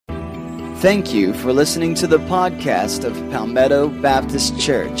Thank you for listening to the podcast of Palmetto Baptist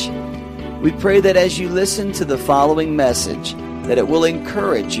Church. We pray that as you listen to the following message, that it will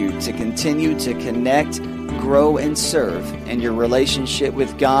encourage you to continue to connect, grow, and serve in your relationship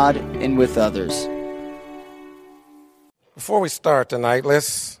with God and with others. Before we start tonight,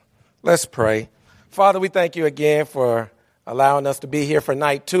 let's pray. Father, we thank you again for allowing us to be here for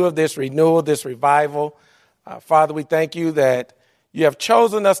night 2 of this renewal, this revival. Father, we thank you that you have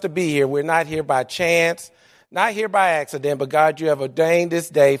chosen us to be here. We're not here by chance, not here by accident, but God, you have ordained this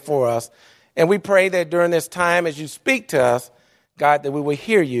day for us. And we pray that during this time, as you speak to us, God, that we will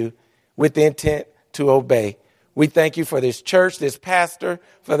hear you with the intent to obey. We thank you for this church, this pastor,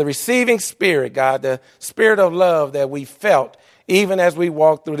 for the receiving spirit, God, the spirit of love that we felt even as we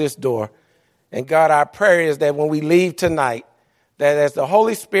walked through this door. And God, our prayer is that when we leave tonight, that as the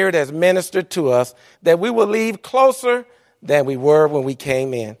Holy Spirit has ministered to us, that we will leave closer than we were when we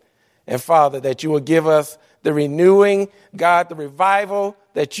came in. And Father, that you will give us the renewing, God, the revival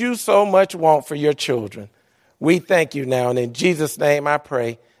that you so much want for your children. We thank you now, and in Jesus' name I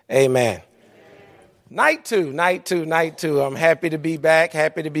pray, amen. Night two. I'm happy to be back.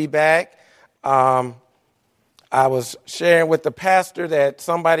 I was sharing with the pastor that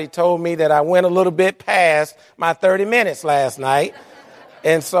somebody told me that I went a little bit past my 30 minutes last night.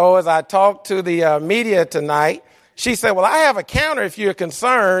 And so as I talked to the media tonight, she said, well, I have a counter if you're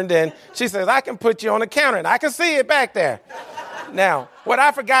concerned. And she says, I can put you on the counter, and I can see it back there. Now, what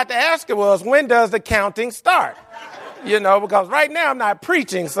I forgot to ask her was, when does the counting start? You know, because right now I'm not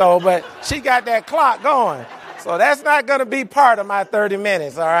preaching, but she got that clock going. So that's not going to be part of my 30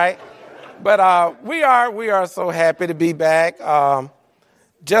 minutes, all right? But we are so happy to be back.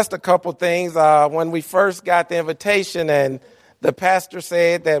 Just a couple things. When we first got the invitation, and the pastor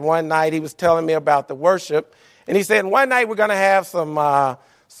said that one night he was telling me about the worship, and he said, one night we're going to have some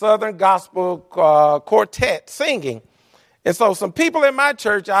Southern Gospel quartet singing. And so some people in my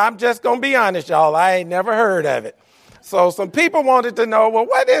church, I'm just going to be honest, y'all, I ain't never heard of it. So some people wanted to know, well,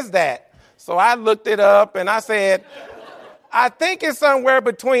 what is that? So I looked it up, and I said, I think it's somewhere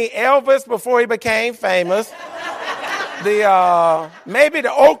between Elvis before he became famous, maybe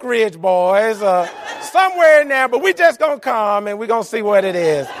the Oak Ridge Boys, somewhere in there, but we just going to come, and we're going to see what it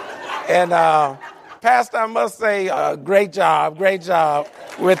is. And Pastor, I must say, great job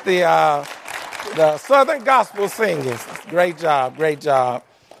with the Southern Gospel singing. Great job.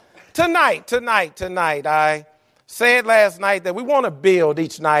 Tonight, I said last night that we want to build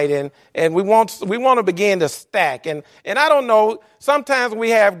each night, and we want to begin to stack. And I don't know, sometimes we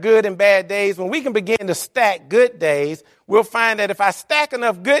have good and bad days. When we can begin to stack good days, we'll find that if I stack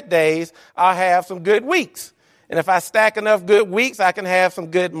enough good days, I'll have some good weeks. And if I stack enough good weeks, I can have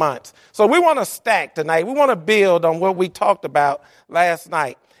some good months. So we want to stack tonight. We want to build on what we talked about last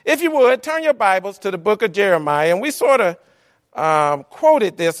night. If you would, turn your Bibles to the book of Jeremiah. And we sort of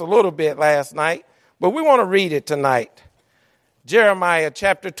quoted this a little bit last night, but we want to read it tonight. Jeremiah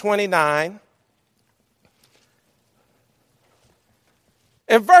chapter 29.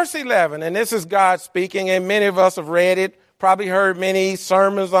 In verse 11, and this is God speaking, and many of us have read it, probably heard many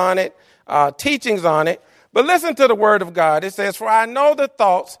sermons on it, teachings on it. But listen to the word of God. It says, for I know the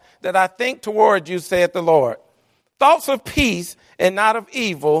thoughts that I think toward you, saith the Lord. Thoughts of peace and not of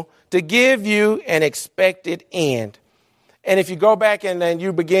evil, to give you an expected end. And if you go back and then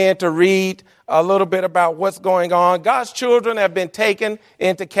you begin to read a little bit about what's going on, God's children have been taken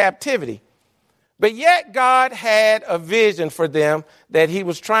into captivity. But yet God had a vision for them that he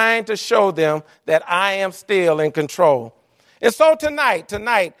was trying to show them that I am still in control. And so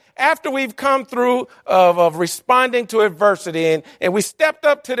tonight, after we've come through of responding to adversity and we stepped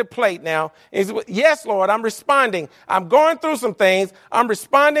up to the plate now, yes, Lord, I'm responding. I'm going through some things. I'm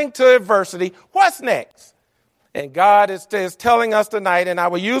responding to adversity. What's next? And God is telling us tonight, and I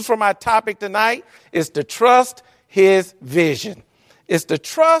will use for my topic tonight, is to trust his vision. It's to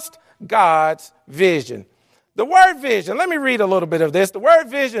trust God's vision. The word vision, let me read a little bit of this. The word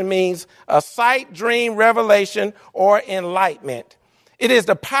vision means a sight, dream, revelation, or enlightenment. It is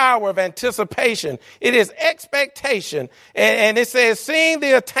the power of anticipation. It is expectation. And it says, seeing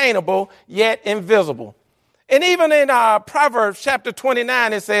the attainable, yet invisible. And even in Proverbs chapter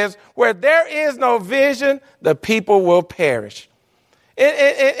 29, it says, where there is no vision, the people will perish.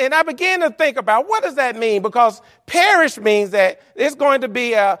 And I began to think about, what does that mean? Because perish means that it's going to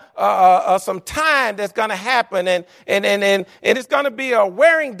be some time that's going to happen, and it's going to be a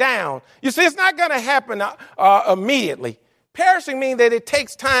wearing down. You see, it's not going to happen immediately. Perishing means that it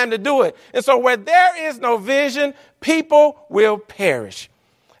takes time to do it. And so where there is no vision, people will perish.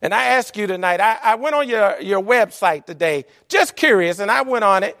 And I ask you tonight, I went on your website today, just curious, and I went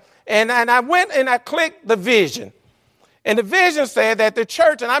on it, And I went and I clicked the vision. And the vision said that the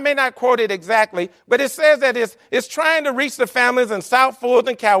church, and I may not quote it exactly, but it says that it's trying to reach the families in South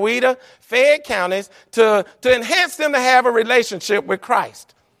Fulton, Coweta, Fayette counties to enhance them to have a relationship with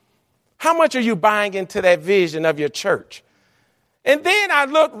Christ. How much are you buying into that vision of your church? And then I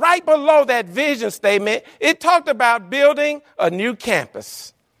looked right below that vision statement. It talked about building a new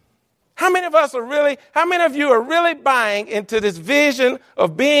campus. How many of you are really buying into this vision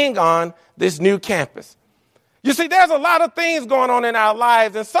of being on this new campus? You see, there's a lot of things going on in our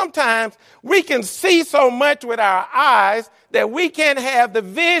lives, and sometimes we can see so much with our eyes that we can't have the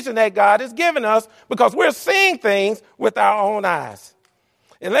vision that God has given us because we're seeing things with our own eyes.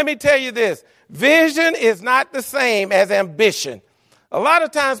 And let me tell you this, vision is not the same as ambition. A lot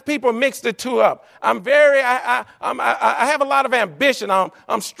of times people mix the two up. I have a lot of ambition.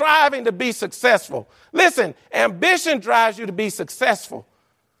 I'm striving to be successful. Listen, ambition drives you to be successful.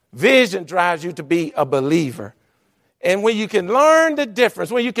 Vision drives you to be a believer. And when you can learn the difference,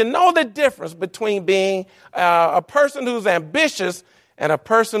 when you can know the difference between being a person who's ambitious and a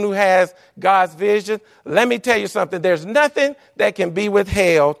person who has God's vision, let me tell you something. There's nothing that can be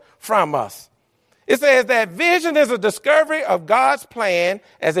withheld from us. It says that vision is a discovery of God's plan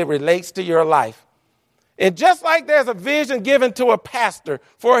as it relates to your life. And just like there's a vision given to a pastor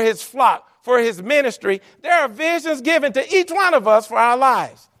for his flock, for his ministry, there are visions given to each one of us for our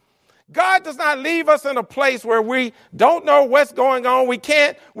lives. God does not leave us in a place where we don't know what's going on. We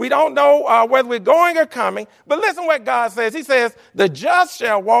don't know whether we're going or coming. But listen what God says. He says, the just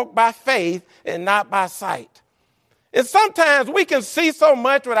shall walk by faith and not by sight. And sometimes we can see so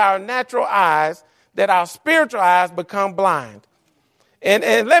much with our natural eyes that our spiritual eyes become blind. And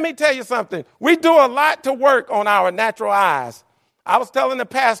let me tell you something. We do a lot to work on our natural eyes. I was telling the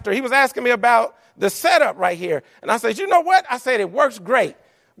pastor, he was asking me about the setup right here. And I said, you know what? I said, it works great.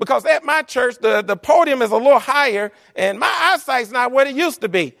 Because at my church, the podium is a little higher, and my eyesight's not what it used to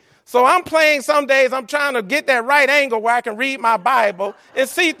be. So I'm playing some days, I'm trying to get that right angle where I can read my Bible and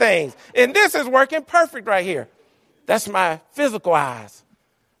see things. And this is working perfect right here. That's my physical eyes.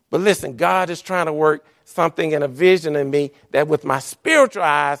 But listen, God is trying to work something in a vision in me that with my spiritual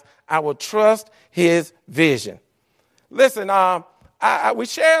eyes, I will trust his vision. Listen, we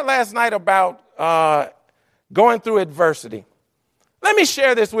shared last night about going through adversity. Let me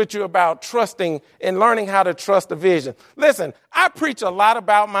share this with you about trusting and learning how to trust a vision. Listen, I preach a lot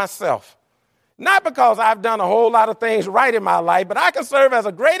about myself. Not because I've done a whole lot of things right in my life, but I can serve as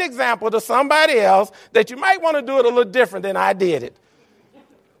a great example to somebody else that you might want to do it a little different than I did it.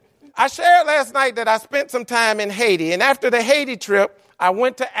 I shared last night that I spent some time in Haiti, and after the Haiti trip, I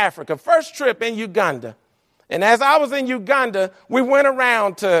went to Africa. First trip in Uganda. And as I was in Uganda, we went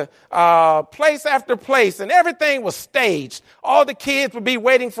around to place after place, and everything was staged. All the kids would be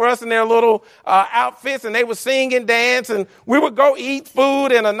waiting for us in their little outfits, and they would sing and dance, and we would go eat food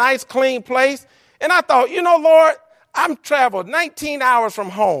in a nice, clean place. And I thought, you know, Lord, I'm traveled 19 hours from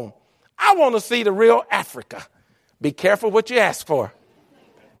home. I want to see the real Africa. Be careful what you ask for.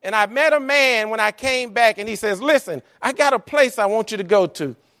 And I met a man when I came back, and he says, listen, I got a place I want you to go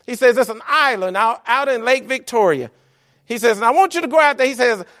to. He says, it's an island out in Lake Victoria. He says, and I want you to go out there. He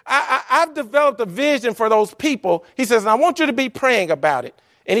says, I've developed a vision for those people. He says, and I want you to be praying about it.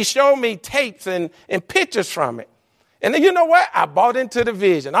 And he showed me tapes and pictures from it. And then you know what? I bought into the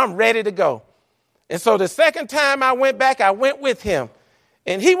vision. I'm ready to go. And so the second time I went back, I went with him.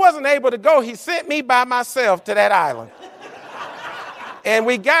 And he wasn't able to go. He sent me by myself to that island. And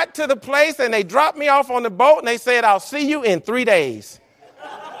we got to the place, and they dropped me off on the boat, and they said, I'll see you in 3 days.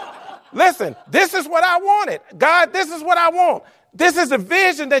 Listen, this is what I wanted. God, this is what I want. This is the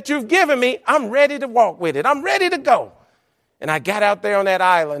vision that you've given me. I'm ready to walk with it. I'm ready to go. And I got out there on that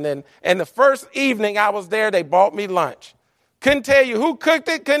island, and the first evening I was there, they bought me lunch. Couldn't tell you who cooked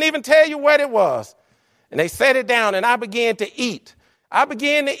it, couldn't even tell you what it was. And they set it down, and I began to eat. I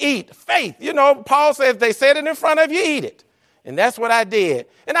began to eat. Faith. You know, Paul says, they set it in front of you, eat it. And that's what I did.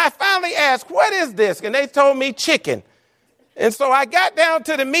 And I finally asked, what is this? And they told me chicken. And so I got down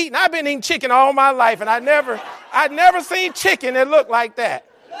to the meat, and I've been eating chicken all my life, and I'd never seen chicken that looked like that.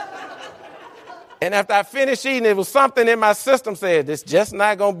 And after I finished eating, it was something in my system said, it's just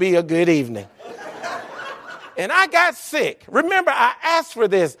not going to be a good evening. And I got sick. Remember, I asked for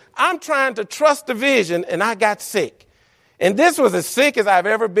this. I'm trying to trust the vision, and I got sick. And this was as sick as I've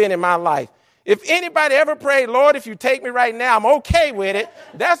ever been in my life. If anybody ever prayed, Lord, if you take me right now, I'm okay with it.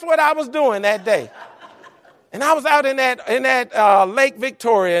 That's what I was doing that day. And I was out in that Lake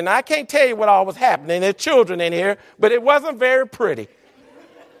Victoria, and I can't tell you what all was happening. There's children in here, but it wasn't very pretty.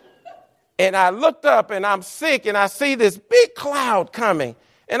 And I looked up, and I'm sick, and I see this big cloud coming.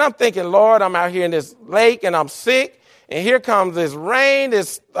 And I'm thinking, Lord, I'm out here in this lake and I'm sick. And here comes this rain,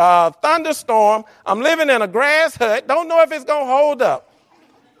 this thunderstorm. I'm living in a grass hut. Don't know if it's going to hold up.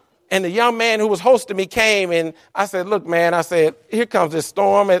 And the young man who was hosting me came, and I said, look, man, I said, here comes this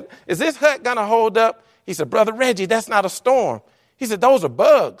storm. Is this hut going to hold up? He said, Brother Reggie, that's not a storm. He said, those are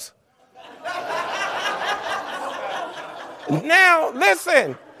bugs. Now,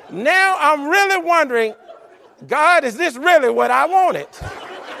 listen, now I'm really wondering, God, is this really what I wanted?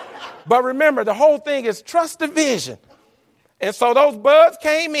 But remember, the whole thing is trust the vision. And so those bugs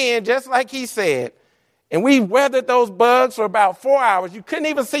came in just like he said. And we weathered those bugs for about 4 hours. You couldn't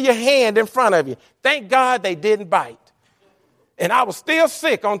even see your hand in front of you. Thank God they didn't bite. And I was still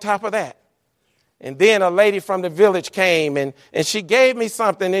sick on top of that. And then a lady from the village came and she gave me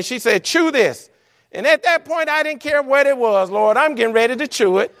something and she said, chew this. And at that point, I didn't care what it was. Lord, I'm getting ready to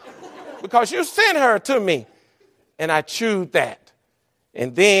chew it because you sent her to me. And I chewed that.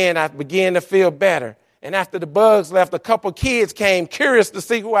 And then I began to feel better. And after the bugs left, a couple kids came curious to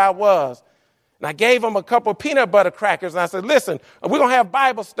see who I was. And I gave them a couple of peanut butter crackers. And I said, listen, we're going to have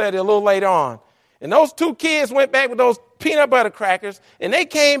Bible study a little later on. And those two kids went back with those peanut butter crackers. And they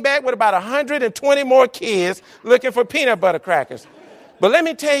came back with about 120 more kids looking for peanut butter crackers. But let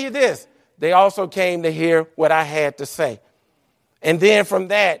me tell you this. They also came to hear what I had to say. And then from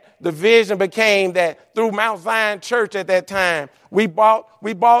that, the vision became that through Mount Zion Church at that time, we bought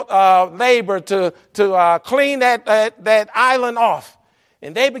labor to clean that island off.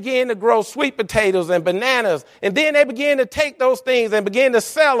 And they began to grow sweet potatoes and bananas. And then they began to take those things and begin to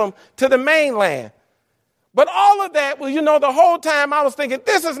sell them to the mainland. But all of that, well, the whole time I was thinking,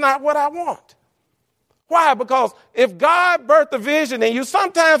 this is not what I want. Why? Because if God birthed a vision in you,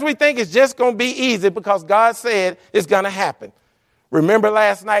 sometimes we think it's just going to be easy because God said it's going to happen. Remember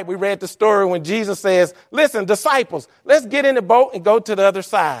last night we read the story when Jesus says, listen, disciples, let's get in the boat and go to the other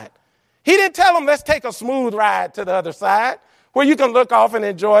side. He didn't tell them, let's take a smooth ride to the other side where you can look off and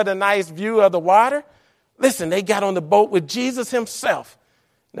enjoy the nice view of the water. Listen, they got on the boat with Jesus himself.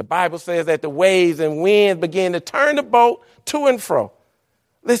 The Bible says that the waves and wind began to turn the boat to and fro.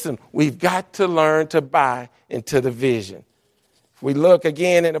 Listen, we've got to learn to buy into the vision. If we look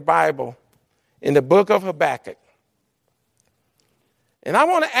again in the Bible, in the book of Habakkuk, and I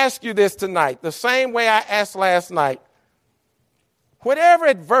want to ask you this tonight, the same way I asked last night. Whatever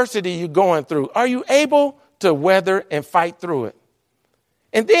adversity you're going through, are you able to weather and fight through it?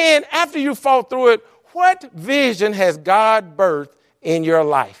 And then after you fought through it, what vision has God birthed in your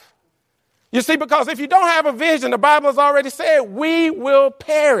life? You see, because if you don't have a vision, the Bible has already said, we will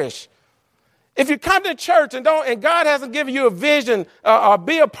perish. If you come to church and God hasn't given you a vision or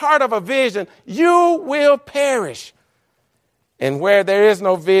be a part of a vision, you will perish. And where there is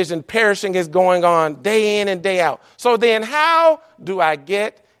no vision, perishing is going on day in and day out. So then how do I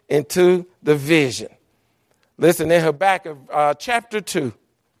get into the vision? Listen, in Habakkuk chapter 2.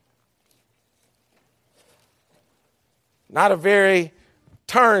 Not a very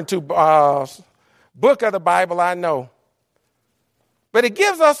turned to book of the Bible, I know. But it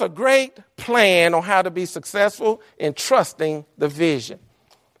gives us a great plan on how to be successful in trusting the vision.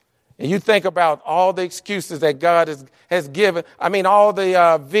 And you think about all the excuses that God has given. All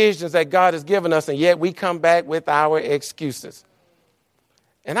the visions that God has given us, and yet we come back with our excuses.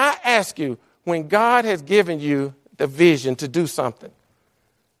 And I ask you, when God has given you the vision to do something,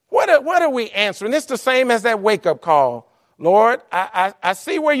 what are we answering? It's the same as that wake-up call. Lord, I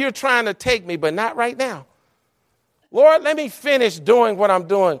see where you're trying to take me, but not right now. Lord, let me finish doing what I'm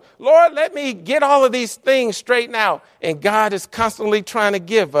doing. Lord, let me get all of these things straightened out. And God is constantly trying to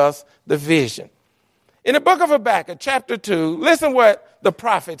give us the vision. In the book of Habakkuk, chapter 2, listen what the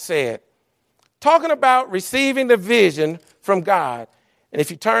prophet said, talking about receiving the vision from God. And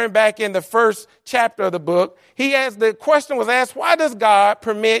if you turn back in the first chapter of the book, the question was asked, why does God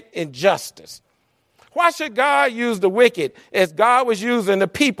permit injustice? Why should God use the wicked as God was using the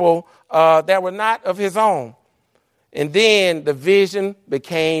people that were not of his own? And then the vision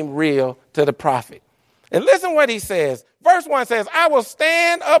became real to the prophet. And listen what he says. Verse 1 says, I will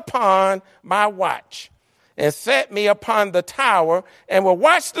stand upon my watch and set me upon the tower and will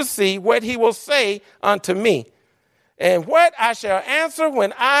watch to see what he will say unto me and what I shall answer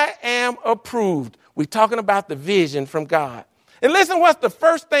when I am approved. We're talking about the vision from God. And listen, what's the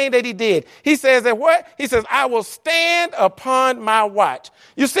first thing that he did? He says that what? He says, I will stand upon my watch.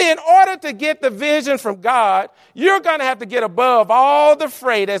 You see, in order to get the vision from God, you're going to have to get above all the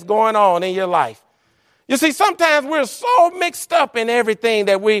fray that's going on in your life. You see, sometimes we're so mixed up in everything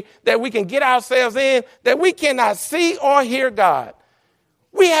that we can get ourselves in that we cannot see or hear God.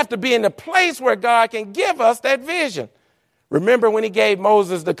 We have to be in the place where God can give us that vision. Remember when he gave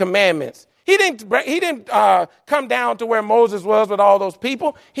Moses the commandments? He didn't come down to where Moses was with all those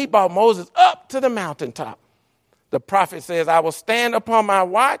people. He brought Moses up to the mountaintop. The prophet says, I will stand upon my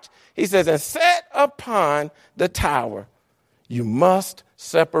watch. He says, and set upon the tower. You must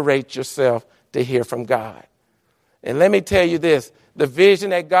separate yourself to hear from God. And let me tell you this, the vision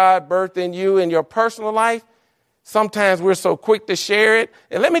that God birthed in you in your personal life, sometimes we're so quick to share it.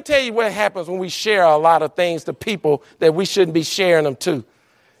 And let me tell you what happens when we share a lot of things to people that we shouldn't be sharing them to.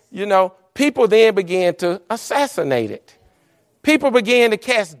 You know, people then begin to assassinate it. People begin to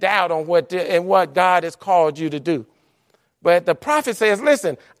cast doubt on what God has called you to do. But the prophet says,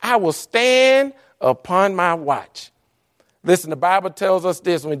 listen, I will stand upon my watch. Listen, the Bible tells us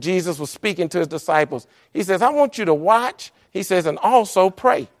this when Jesus was speaking to his disciples. He says, I want you to watch, he says, and also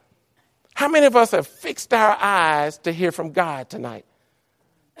pray. How many of us have fixed our eyes to hear from God tonight?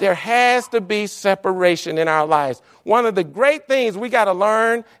 There has to be separation in our lives. One of the great things we got to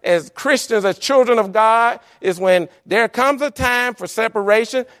learn as Christians, as children of God, is when there comes a time for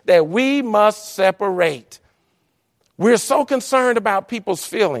separation that we must separate. We're so concerned about people's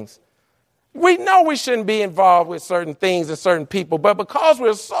feelings. We know we shouldn't be involved with certain things and certain people, but because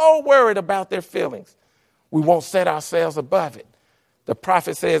we're so worried about their feelings, we won't set ourselves above it. The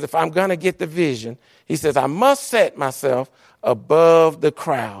prophet says, if I'm going to get the vision, he says, I must set myself above the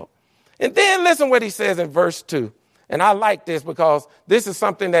crowd. And then listen what he says in verse 2. And I like this because this is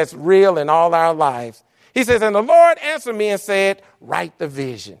something that's real in all our lives. He says, and the Lord answered me and said, write the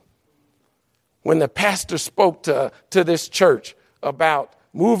vision. When the pastor spoke to this church about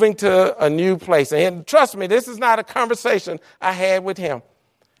moving to a new place, and trust me, this is not a conversation I had with him.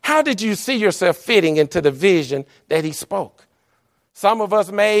 How did you see yourself fitting into the vision that he spoke? Some of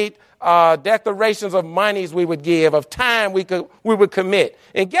us made declarations of monies we would give, of time we would commit.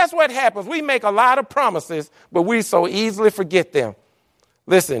 And guess what happens? We make a lot of promises, but we so easily forget them.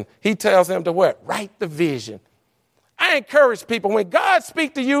 Listen, he tells him to what? Write the vision. I encourage people, when God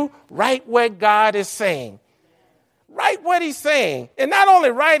speaks to you, write what God is saying. Write what he's saying. And not only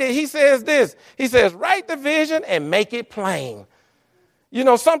write it, he says this. He says, write the vision and make it plain. You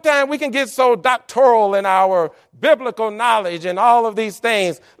know, sometimes we can get so doctoral in our biblical knowledge and all of these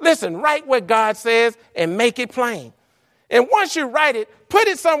things. Listen, write what God says and make it plain. And once you write it, put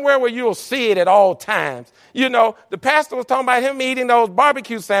it somewhere where you'll see it at all times. You know, the pastor was talking about him eating those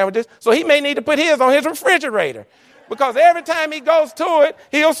barbecue sandwiches, so he may need to put his on his refrigerator because every time he goes to it,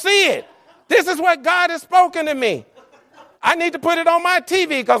 he'll see it. This is what God has spoken to me. I need to put it on my TV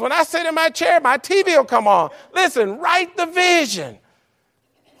because when I sit in my chair, my TV will come on. Listen, write the vision.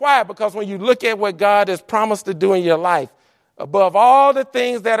 Why? Because when you look at what God has promised to do in your life, above all the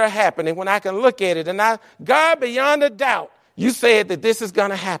things that are happening, when I can look at it and God, beyond a doubt, you said that this is going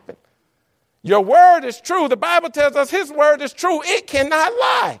to happen. Your word is true. The Bible tells us his word is true. It cannot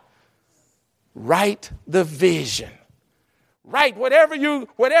lie. Write the vision. Write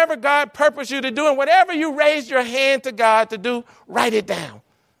whatever God purposed you to do and whatever you raised your hand to God to do, write it down.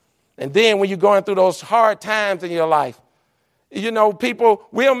 And then when you're going through those hard times in your life, you know, people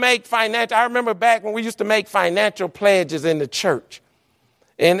will make financial. I remember back when we used to make financial pledges in the church.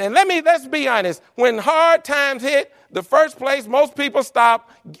 And let's be honest. When hard times hit, the first place most people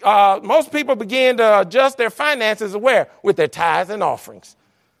begin to adjust their finances where? With their tithes and offerings.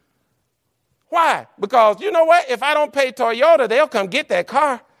 Why? Because you know what? If I don't pay Toyota, they'll come get that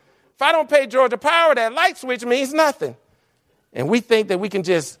car. If I don't pay Georgia Power, that light switch means nothing. And we think that we can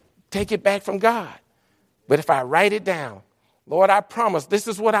just take it back from God. But if I write it down, Lord, I promise this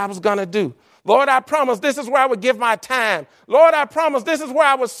is what I was going to do. Lord, I promise this is where I would give my time. Lord, I promise this is where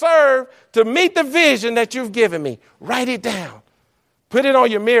I would serve to meet the vision that you've given me. Write it down. Put it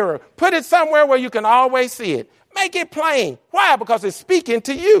on your mirror. Put it somewhere where you can always see it. Make it plain. Why? Because it's speaking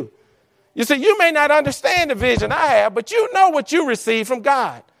to you. You see, you may not understand the vision I have, but you know what you receive from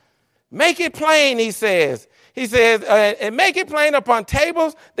God. Make it plain, he says. He says, and make it plain upon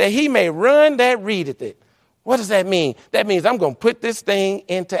tables that he may run that readeth it. What does that mean? That means I'm going to put this thing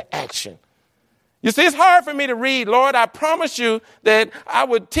into action. You see, it's hard for me to read, Lord, I promise you that I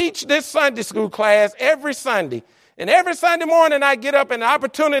would teach this Sunday school class every Sunday. And every Sunday morning I get up and the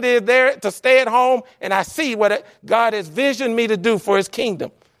opportunity is there to stay at home and I see what God has visioned me to do for his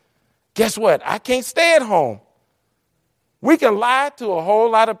kingdom. Guess what? I can't stay at home. We can lie to a whole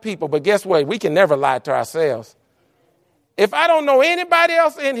lot of people, but guess what? We can never lie to ourselves. If I don't know anybody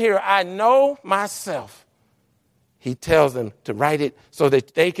else in here, I know myself. He tells them to write it so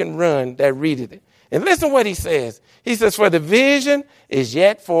that they can run that readeth it. And listen what he says. He says, for the vision is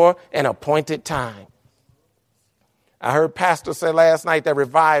yet for an appointed time. I heard Pastor say last night that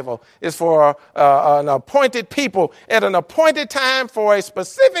revival is for an appointed people at an appointed time for a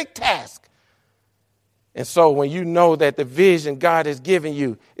specific task. And so when you know that the vision God has given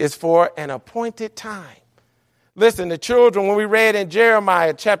you is for an appointed time. Listen, the children, when we read in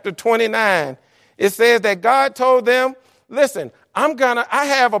Jeremiah chapter 29, it says that God told them, listen, I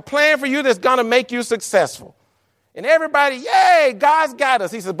have a plan for you that's going to make you successful. And everybody, yay, God's got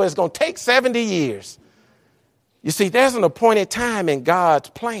us. He said, but it's going to take 70 years. You see, there's an appointed time in God's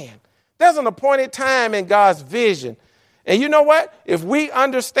plan. There's an appointed time in God's vision. And you know what? If we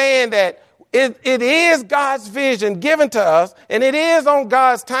understand that it is God's vision given to us and it is on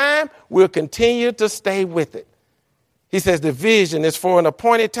God's time, we'll continue to stay with it. He says the vision is for an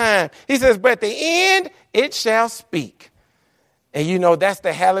appointed time. He says, but at the end, it shall speak. And you know, that's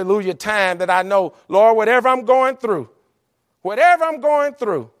the hallelujah time that I know, Lord, whatever I'm going through,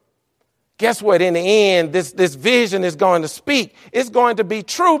 guess what? In the end, this vision is going to speak. It's going to be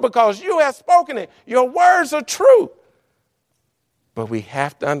true because you have spoken it. Your words are true. But we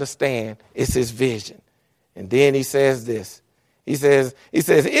have to understand it's his vision. And then he says this. He says,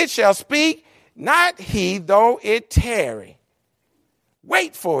 it shall speak, not he, though it tarry.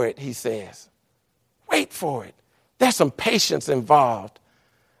 Wait for it, he says. Wait for it. There's some patience involved.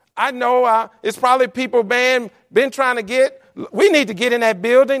 I know it's probably people, been trying to we need to get in that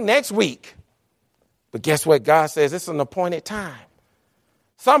building next week. But guess what? God says it's an appointed time.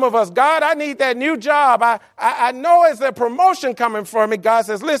 Some of us, God, I need that new job. I know it's a promotion coming for me. God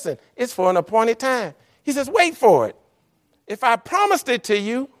says, listen, it's for an appointed time. He says, wait for it. If I promised it to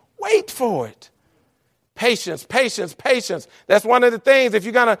you, wait for it. Patience, patience, patience. That's one of the things. If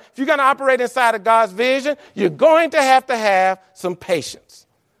you're gonna operate inside of God's vision, you're going to have some patience.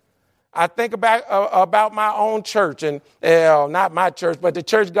 I think about my own church, and not my church, but the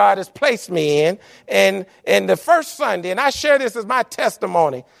church God has placed me in. And the first Sunday, and I share this as my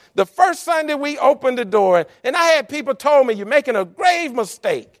testimony. The first Sunday we opened the door, and I had people told me, you're making a grave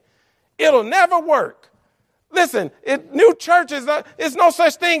mistake. It'll never work. Listen, new churches, there's no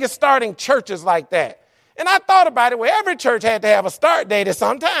such thing as starting churches like that. And I thought about it. Well, every church had to have a start date at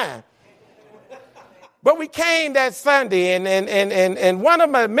some time. But we came that Sunday, and one of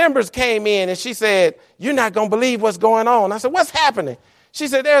my members came in, and she said, you're not going to believe what's going on. I said, what's happening? She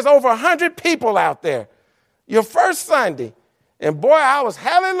said, there's over 100 people out there. Your first Sunday. And boy, I was,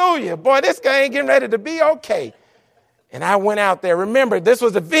 hallelujah. Boy, this guy ain't getting ready to be okay. And I went out there. Remember, this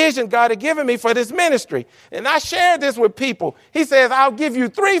was the vision God had given me for this ministry. And I shared this with people. He says, I'll give you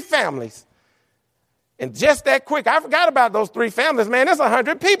 3 families. And just that quick, I forgot about those 3 families. Man, there's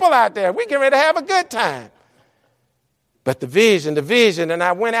 100 people out there. We get ready to have a good time. But the vision, and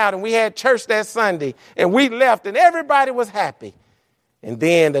I went out and we had church that Sunday and we left and everybody was happy. And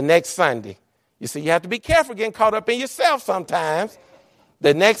then the next Sunday, you see, you have to be careful getting caught up in yourself sometimes.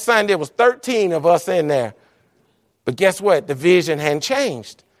 The next Sunday, it was 13 of us in there. But guess what? The vision hadn't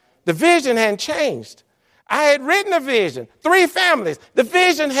changed. The vision hadn't changed. I had written a vision, 3 families. The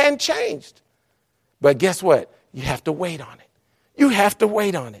vision hadn't changed. But guess what? You have to wait on it. You have to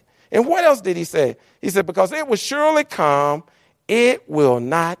wait on it. And what else did he say? He said, because it will surely come, it will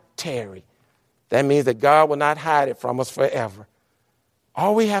not tarry. That means that God will not hide it from us forever.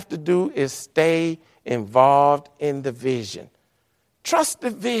 All we have to do is stay involved in the vision. Trust the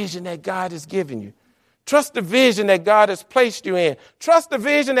vision that God has given you. Trust the vision that God has placed you in. Trust the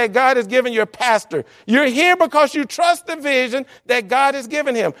vision that God has given your pastor. You're here because you trust the vision that God has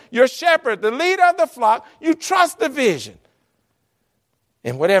given him. Your shepherd, the leader of the flock, you trust the vision.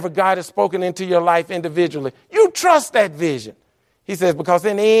 And whatever God has spoken into your life individually, you trust that vision. He says, because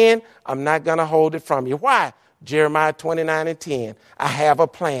in the end, I'm not going to hold it from you. Why? Jeremiah 29:10. I have a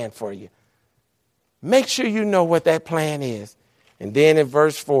plan for you. Make sure you know what that plan is. And then in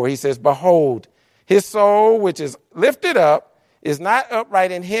verse 4, he says, behold, his soul, which is lifted up, is not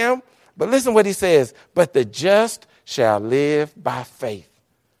upright in him. But listen what he says, but the just shall live by faith.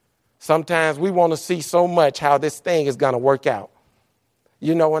 Sometimes we want to see so much how this thing is going to work out.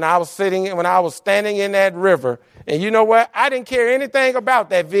 You know, when I was standing in that river, and you know what? I didn't care anything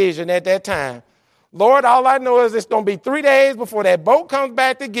about that vision at that time. Lord, all I know is it's going to be 3 days before that boat comes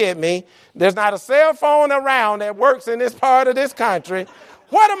back to get me. There's not a cell phone around that works in this part of this country.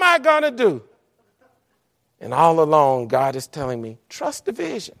 What am I going to do? And all along, God is telling me, trust the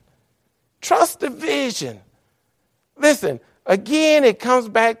vision. Trust the vision. Listen, again, it comes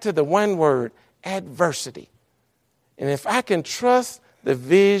back to the one word, adversity. And if I can trust the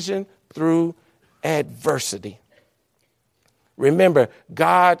vision through adversity. Remember,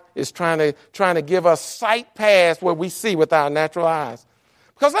 God is trying to give us sight past what we see with our natural eyes.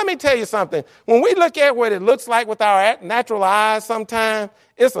 Because let me tell you something. When we look at what it looks like with our natural eyes sometimes,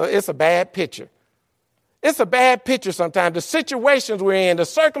 it's a bad picture. It's a bad picture sometimes. The situations we're in, the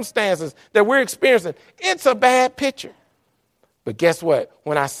circumstances that we're experiencing, it's a bad picture. But guess what?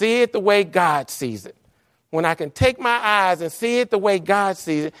 When I see it the way God sees it, when I can take my eyes and see it the way God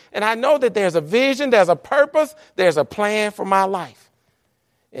sees it, and I know that there's a vision, there's a purpose, there's a plan for my life.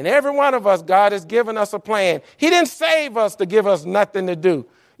 And every one of us, God has given us a plan. He didn't save us to give us nothing to do.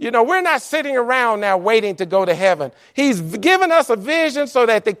 You know, we're not sitting around now waiting to go to heaven. He's given us a vision so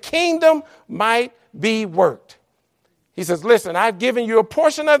that the kingdom might be worked. He says, listen, I've given you a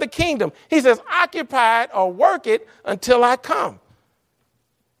portion of the kingdom. He says, occupy it or work it until I come.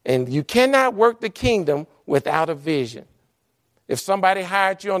 And you cannot work the kingdom without a vision. If somebody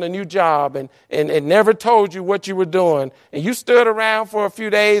hired you on a new job and never told you what you were doing, and you stood around for a few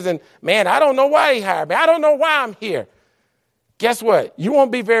days and, man, I don't know why he hired me. I don't know why I'm here. Guess what? You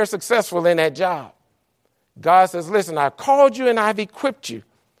won't be very successful in that job. God says, listen, I've called you and I've equipped you.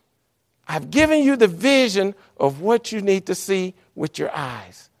 I've given you the vision of what you need to see with your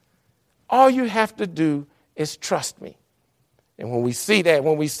eyes. All you have to do is trust me. And when we see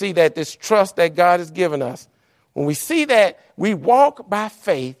that this trust that God has given us, when we see that, we walk by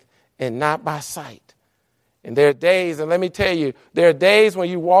faith and not by sight. And there are days, and let me tell you, there are days when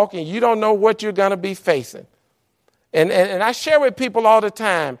you walk and you don't know what you're going to be facing. And I share with people all the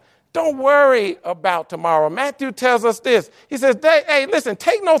time, don't worry about tomorrow. Matthew tells us this. He says, hey, listen,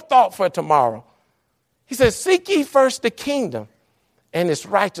 take no thought for tomorrow. He says, seek ye first the kingdom and its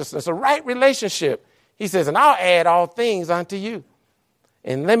righteousness, a right relationship. He says, and I'll add all things unto you.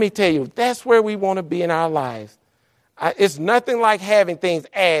 And let me tell you, that's where we want to be in our lives. It's nothing like having things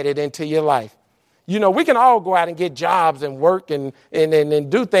added into your life. You know, we can all go out and get jobs and work and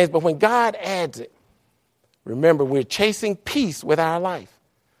do things, but when God adds it, remember, we're chasing peace with our life.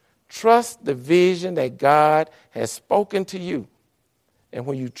 Trust the vision that God has spoken to you. And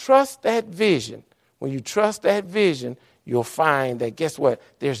when you trust that vision, you'll find that, guess what?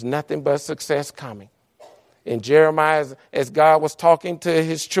 There's nothing but success coming. In Jeremiah, as God was talking to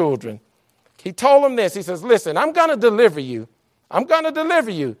his children, he told them this. He says, listen, I'm going to deliver you.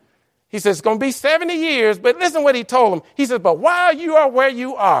 He says, it's going to be 70 years, but listen what he told them. He says, but while you are where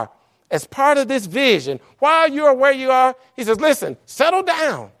you are, as part of this vision, while you are where you are, he says, listen, settle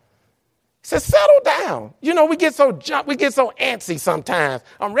down. He says, settle down. You know, we get so antsy sometimes.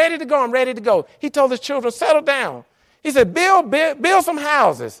 I'm ready to go. He told his children, settle down. He said, build some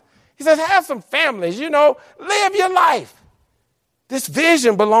houses. He says, have some families, you know, live your life. This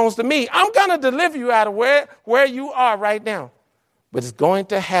vision belongs to me. I'm going to deliver you out of where you are right now. But it's going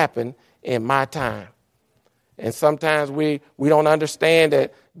to happen in my time. And sometimes we don't understand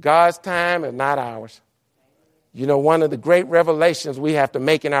that God's time is not ours. You know, one of the great revelations we have to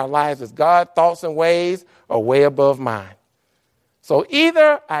make in our lives is God's thoughts and ways are way above mine. So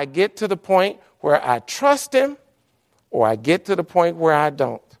either I get to the point where I trust him or I get to the point where I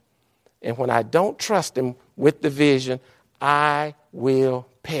don't. And when I don't trust him with the vision, I will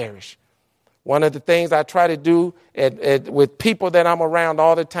perish. One of the things I try to do with people that I'm around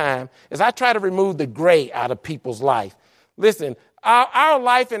all the time is I try to remove the gray out of people's life. Listen, our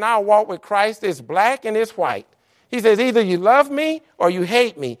life and our walk with Christ is black and it's white. He says, either you love me or you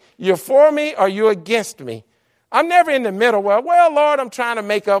hate me. You're for me or you're against me. I'm never in the middle where, well, Lord, I'm trying to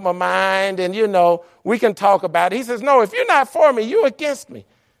make up my mind and, you know, we can talk about it. He says, no, if you're not for me, you're against me.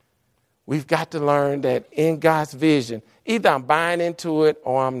 We've got to learn that in God's vision, either I'm buying into it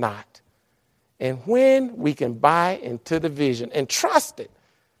or I'm not. And when we can buy into the vision and trust it,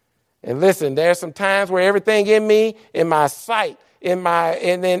 and listen, there's some times where everything in me, in my sight, in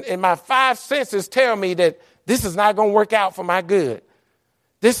my five senses tell me that this is not going to work out for my good.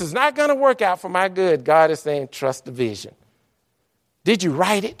 This is not going to work out for my good. God is saying, trust the vision. Did you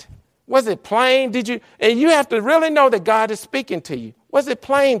write it? Was it plain? And you have to really know that God is speaking to you. Was it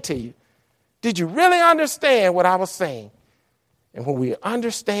plain to you? Did you really understand what I was saying? And when we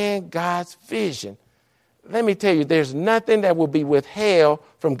understand God's vision, let me tell you, there's nothing that will be withheld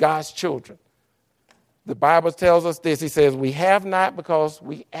from God's children. The Bible tells us this. He says, we have not because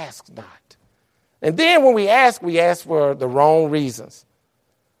we ask not. And then when we ask for the wrong reasons.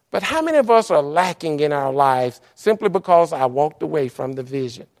 But how many of us are lacking in our lives simply because I walked away from the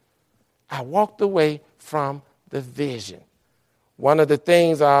vision? I walked away from the vision. One of the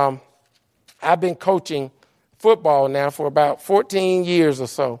things, I've been coaching football now for about 14 years or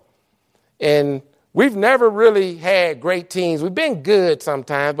so. And we've never really had great teams. We've been good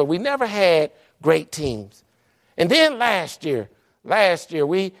sometimes, but we never had great teams. And then last year,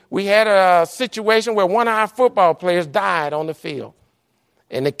 we had a situation where one of our football players died on the field.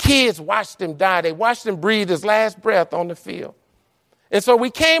 And the kids watched him die. They watched him breathe his last breath on the field. And so we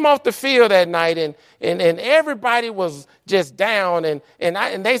came off the field that night, and everybody was just down. And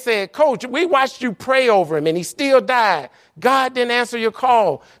they said, Coach, we watched you pray over him, and he still died. God didn't answer your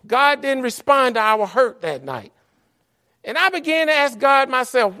call. God didn't respond to our hurt that night. And I began to ask God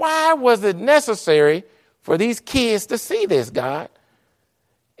myself, why was it necessary for these kids to see this, God?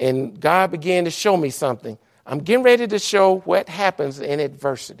 And God began to show me something. I'm getting ready to show what happens in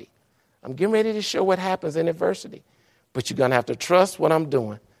adversity. I'm getting ready to show what happens in adversity. But you're going to have to trust what I'm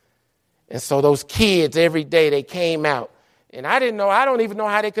doing. And so those kids, every day, they came out. And I don't even know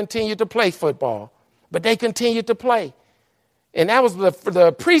how they continued to play football. But they continued to play. And that was the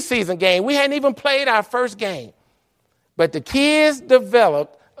preseason game. We hadn't even played our first game. But the kids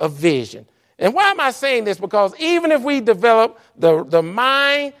developed a vision. And why am I saying this? Because even if we develop the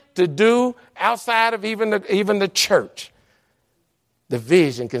mind to do outside of even the church, the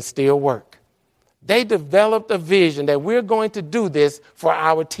vision can still work. They developed a vision that we're going to do this for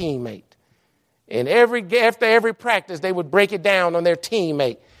our teammate. And after every practice, they would break it down on their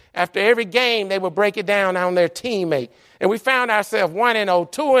teammate. After every game, they would break it down on their teammate. And we found ourselves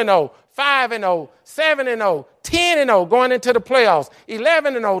 1-0, 2-0, 5-0, 7-0, 10-0 going into the playoffs,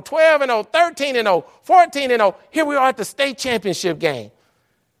 11-0, 12-0, 13-0, 14-0. Here we are at the state championship game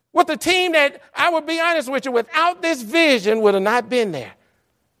with a team that, I would be honest with you, without this vision would have not been there.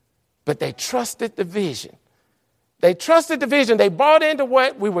 But they trusted the vision. They trusted the vision. They bought into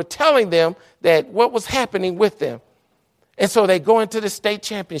what we were telling them, that what was happening with them. And so they go into the state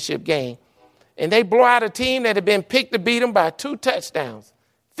championship game. And they blow out a team that had been picked to beat them by 2 touchdowns,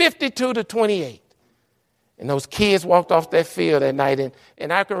 52-28. And those kids walked off that field that night.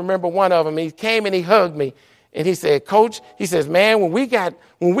 And I can remember one of them. He came and he hugged me. And he said, Coach, he says, man, when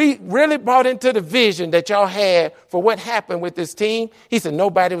we really bought into the vision that y'all had for what happened with this team, he said,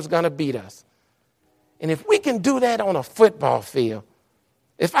 nobody was going to beat us. And if we can do that on a football field,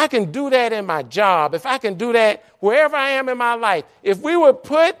 if I can do that in my job, if I can do that wherever I am in my life, if we would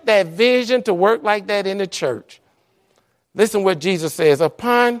put that vision to work like that in the church, listen what Jesus says.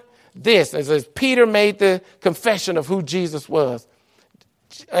 Upon this, as Peter made the confession of who Jesus was,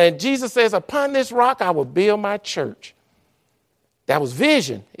 and Jesus says, upon this rock, I will build my church. That was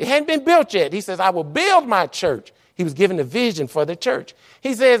vision. It hadn't been built yet. He says, I will build my church. He was given a vision for the church.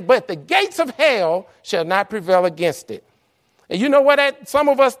 He says, but the gates of hell shall not prevail against it. And you know what some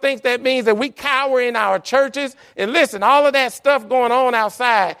of us think that means? That we cower in our churches. And listen, all of that stuff going on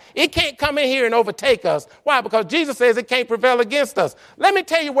outside, it can't come in here and overtake us. Why? Because Jesus says it can't prevail against us. Let me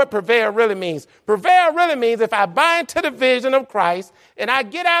tell you what prevail really means. Prevail really means if I buy into the vision of Christ and I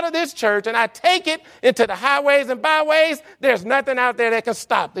get out of this church and I take it into the highways and byways, there's nothing out there that can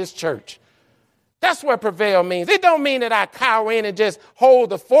stop this church. That's what prevail means. It don't mean that I cower in and just hold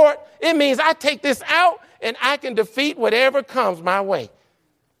the fort. It means I take this out and I can defeat whatever comes my way.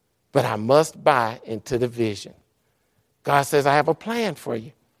 But I must buy into the vision. God says, I have a plan for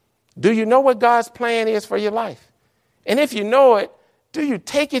you. Do you know what God's plan is for your life? And if you know it, do you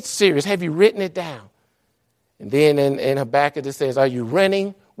take it serious? Have you written it down? And then in Habakkuk it says, are you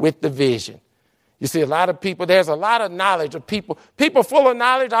running with the vision? You see, a lot of people, there's a lot of knowledge of people full of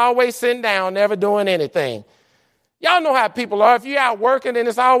knowledge, always sitting down, never doing anything. Y'all know how people are. If you're out working, then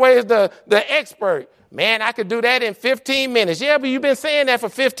it's always the expert. Man, I could do that in 15 minutes. Yeah, but you've been saying that for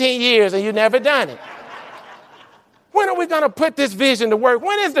 15 years and you've never done it. When are we going to put this vision to work?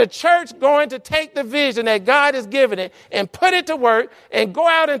 When is the church going to take the vision that God has given it and put it to work and go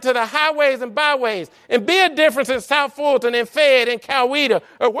out into the highways and byways and be a difference in South Fulton and Fayette and Coweta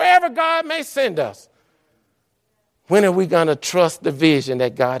or wherever God may send us? When are we going to trust the vision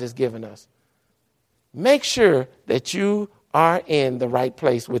that God has given us? Make sure that you are in the right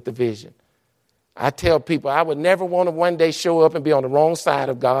place with the vision. I tell people I would never want to one day show up and be on the wrong side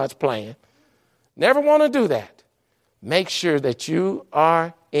of God's plan. Never want to do that. Make sure that you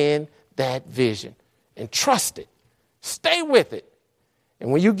are in that vision and trust it. Stay with it.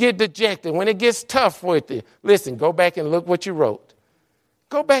 And when you get dejected, when it gets tough with you, listen, go back and look what you wrote.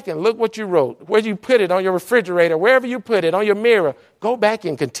 Go back and look what you wrote, where you put it on your refrigerator, wherever you put it, on your mirror. Go back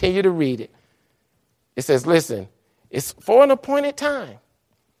and continue to read it. It says, listen, it's for an appointed time.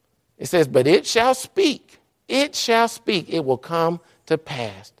 It says, but it shall speak. It shall speak. It will come to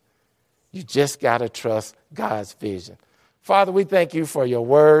pass. You just got to trust God's vision. Father, we thank you for your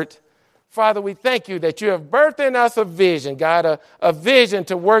word. Father, we thank you that you have birthed in us a vision, God, a vision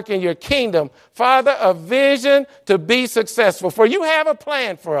to work in your kingdom. Father, a vision to be successful. For you have a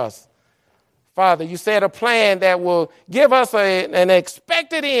plan for us. Father, you said a plan that will give us an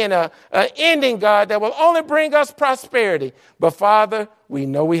expected end, an ending, God, that will only bring us prosperity. But, Father, we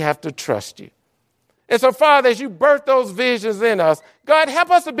know we have to trust you. And so, Father, as you birth those visions in us, God,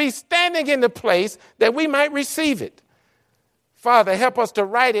 help us to be standing in the place that we might receive it. Father, help us to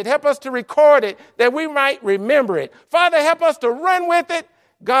write it. Help us to record it, that we might remember it. Father, help us to run with it,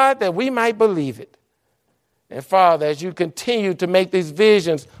 God, that we might believe it. And Father, as you continue to make these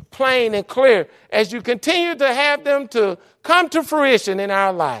visions plain and clear, as you continue to have them to come to fruition in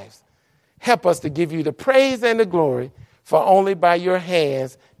our lives, help us to give you the praise and the glory, for only by your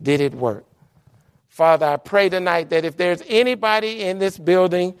hands did it work. Father, I pray tonight that if there's anybody in this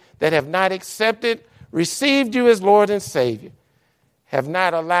building that have not accepted, received you as Lord and Savior, have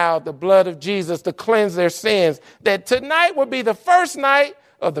not allowed the blood of Jesus to cleanse their sins, that tonight will be the first night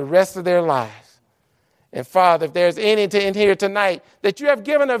of the rest of their lives. And Father, if there's any in here tonight that you have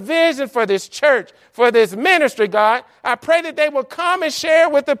given a vision for this church, for this ministry, God, I pray that they will come and share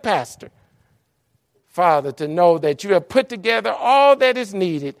with the pastor. Father, to know that you have put together all that is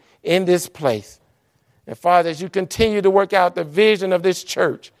needed in this place. And Father, as you continue to work out the vision of this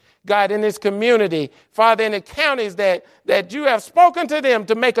church, God, in this community, Father, in the counties that you have spoken to them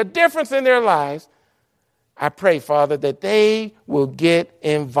to make a difference in their lives, I pray, Father, that they will get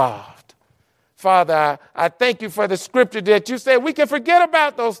involved. Father, I thank you for the scripture that you said we can forget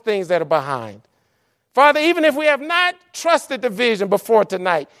about those things that are behind. Father, even if we have not trusted the vision before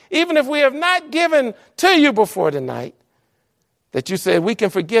tonight, even if we have not given to you before tonight, that you said we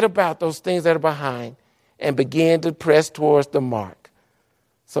can forget about those things that are behind and begin to press towards the mark.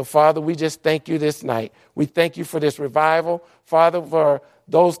 So, Father, we just thank you this night. We thank you for this revival. Father, for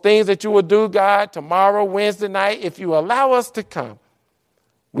those things that you will do, God, tomorrow, Wednesday night, if you allow us to come.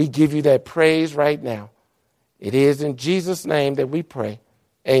 We give you that praise right now. It is in Jesus' name that we pray.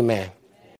 Amen.